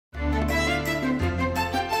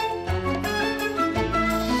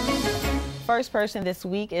first person this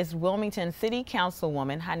week is Wilmington City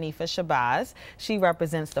Councilwoman Hanifa Shabazz. She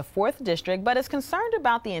represents the 4th District, but is concerned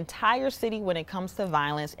about the entire city when it comes to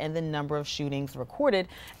violence and the number of shootings recorded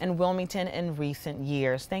in Wilmington in recent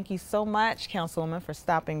years. Thank you so much, Councilwoman, for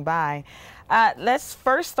stopping by. Let's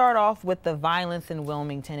first start off with the violence in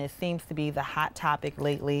Wilmington. It seems to be the hot topic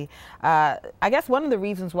lately. I guess one of the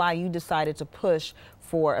reasons why you decided to push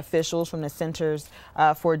for officials from the Centers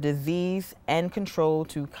for Disease and Control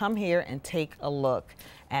to come here and take a look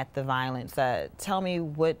at the violence. Tell me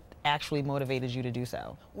what actually motivated you to do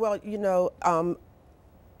so. Well, you know,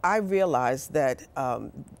 I realized that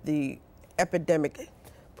the epidemic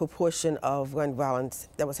proportion of gun violence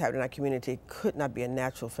that was happening in our community could not be a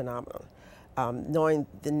natural phenomenon. Knowing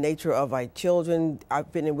the nature of our children,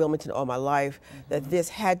 I've been in Wilmington all my life, that this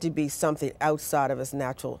had to be something outside of us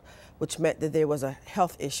natural, which meant that there was a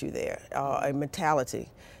health issue there, a mentality.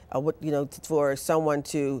 For someone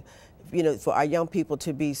to, for our young people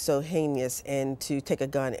to be so heinous and to take a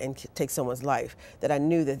gun and take someone's life, that I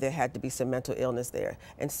knew that there had to be some mental illness there.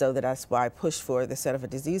 And so that's why I pushed for the Center for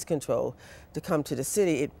Disease Control to come to the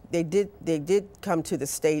city. They did come to the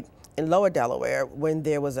state in Lower Delaware when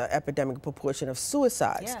there was an epidemic proportion of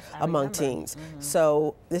suicides among teens.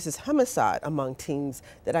 So this is homicide among teens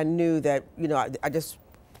that I knew that, I just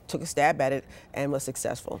took a stab at it and was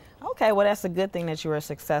successful. Okay, well, that's a good thing that you were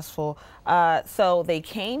successful. So they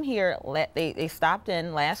came here, they stopped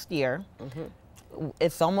in last year.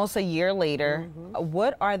 It's almost a year later.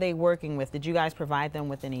 What are they working with? Did you guys provide them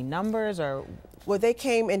with any numbers or? Well, they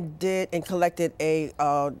came and collected a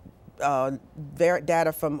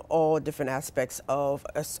data from all different aspects of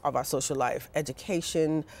our social life: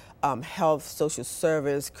 education, health, social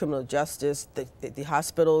service, criminal justice, the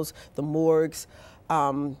hospitals, the morgues.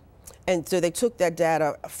 And so they took that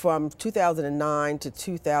data from 2009 to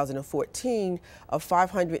 2014 of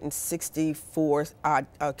 564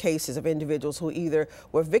 cases of individuals who either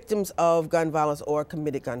were victims of gun violence or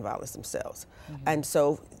committed gun violence themselves. And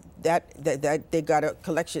so that they got a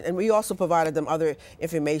collection, and we also provided them other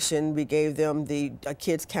information. We gave them the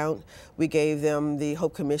kids count, we gave them the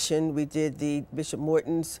Hope Commission, we did the Bishop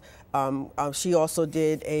Morton's. She also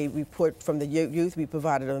did a report from the youth. We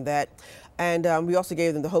provided them that. And we also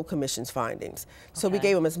gave them the Hope Commission's findings. So we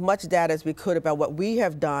gave them as much data as we could about what we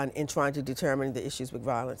have done in trying to determine the issues with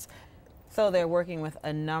violence. So they're working with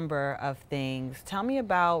a number of things. Tell me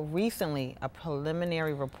about recently a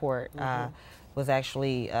preliminary report was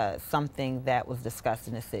actually something that was discussed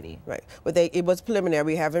in the city. Right. Well, it was preliminary.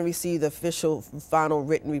 We haven't received the official final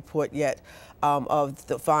written report yet of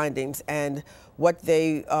the findings. And what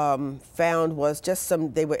they found was just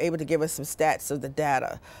they were able to give us some stats of the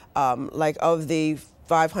data. Like of the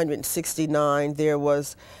 569, there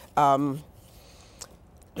was high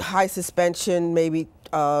suspension, maybe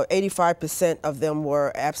 85% of them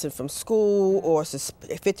were absent from school, or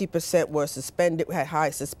 50% were suspended, had high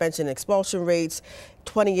suspension and expulsion rates,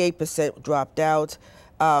 28% dropped out,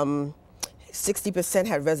 60%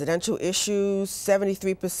 had residential issues,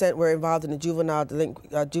 73% were involved in the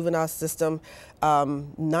juvenile system,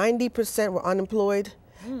 90% were unemployed,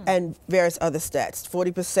 and various other stats.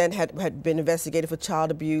 40% had been investigated for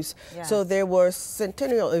child abuse. So there were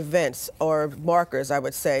centennial events or markers, I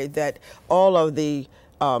would say, that all of the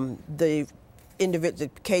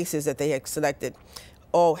individual cases that they had selected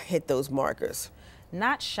all hit those markers.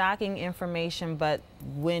 Not shocking information, but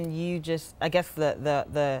when you just, I guess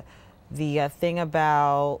the thing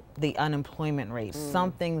about the unemployment rate,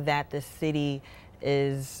 something that the city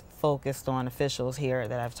is focused on, officials here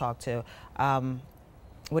that I've talked to.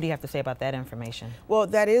 What do you have to say about that information? Well,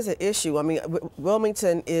 that is an issue. I mean,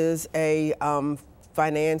 Wilmington is a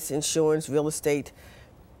finance, insurance, real estate,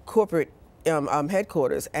 corporate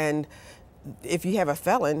headquarters, and if you have a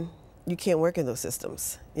felon, you can't work in those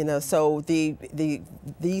systems. So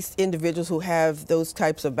these individuals who have those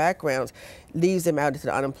types of backgrounds leaves them out into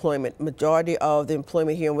the unemployment. Majority of the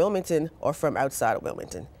employment here in Wilmington are from outside of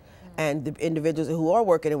Wilmington. And the individuals who are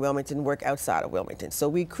working in Wilmington work outside of Wilmington. So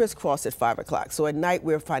we crisscross at 5 o'clock. So at night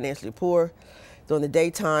we're financially poor. During the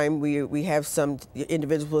daytime we have some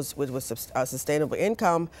individuals with sustainable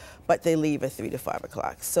income, but they leave at 3 to 5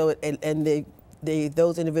 o'clock. So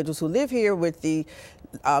those individuals who live here with the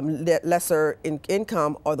lesser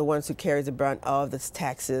income are the ones who carry the brunt of the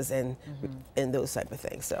taxes and those type of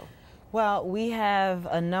things. So. Well, we have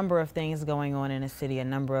a number of things going on in the city, a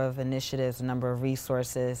number of initiatives, a number of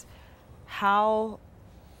resources. How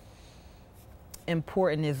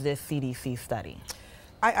important is this CDC study?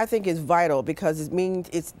 I think it's vital because it means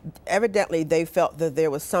it's evidently they felt that there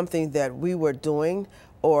was something that we were doing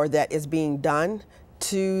or that is being done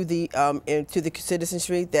to the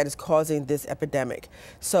citizenry that is causing this epidemic.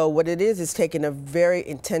 So what it is taking a very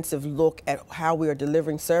intensive look at how we are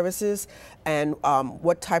delivering services and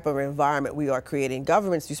what type of environment we are creating.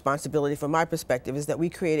 Government's responsibility, from my perspective, is that we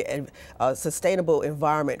create a sustainable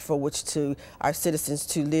environment for which our citizens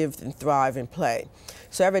to live and thrive and play.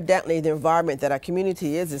 So evidently, the environment that our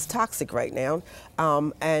community is toxic right now,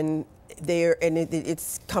 and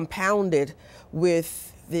it's compounded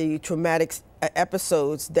with the traumatic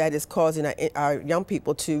episodes that is causing our young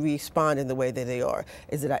people to respond in the way that they are.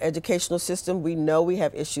 Is it our educational system? We know we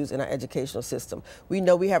have issues in our educational system. We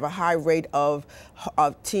know we have a high rate of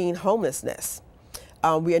teen homelessness.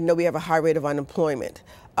 We know we have a high rate of unemployment.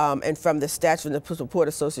 And from the stats from the report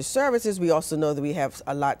of social services, we also know that we have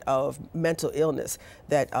a lot of mental illness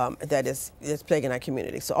that is plaguing our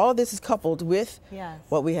community. So all of this is coupled with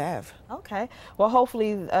what we have. Okay. Well,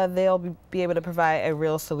 hopefully they'll be able to provide a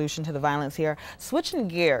real solution to the violence here. Switching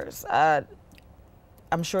gears,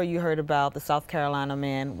 I'm sure you heard about the South Carolina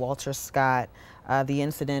man, Walter Scott, the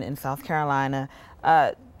incident in South Carolina.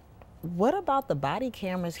 What about the body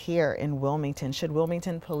cameras here in Wilmington? Should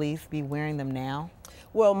Wilmington police be wearing them now?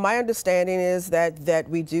 Well, my understanding is that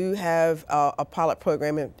we do have a pilot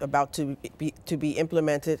program about to be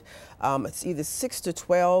implemented. It's either 6 to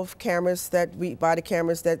 12 cameras body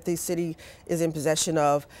cameras that the city is in possession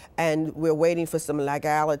of, and we're waiting for some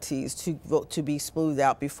legalities to be smoothed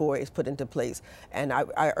out before it's put into place. And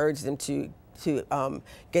I urge them to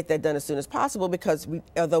get that done as soon as possible, because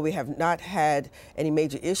although we have not had any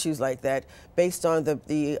major issues like that, based on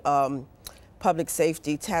the Public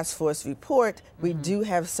Safety Task Force report, we do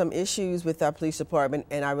have some issues with our police department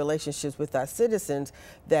and our relationships with our citizens.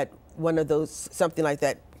 That something like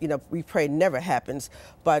that, we pray never happens.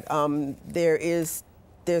 But there's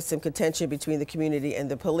some contention between the community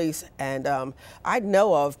and the police, and I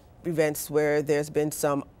know of events where there's been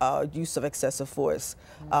some use of excessive force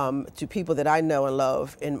to people that I know and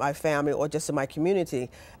love in my family or just in my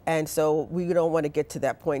community. And so we don't want to get to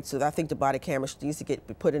that point. So I think the body camera needs to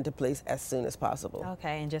get put into place as soon as possible.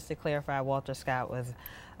 Okay, and just to clarify, Walter Scott was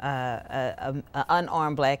an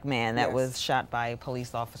unarmed black man that was shot by a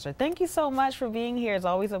police officer. Thank you so much for being here. It's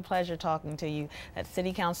always a pleasure talking to you. That's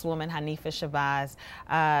City Councilwoman Hanifa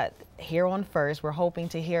Shabazz. Here on First, we're hoping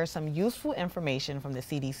to hear some useful information from the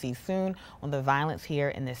CDC soon on the violence here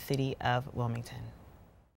in the city of Wilmington.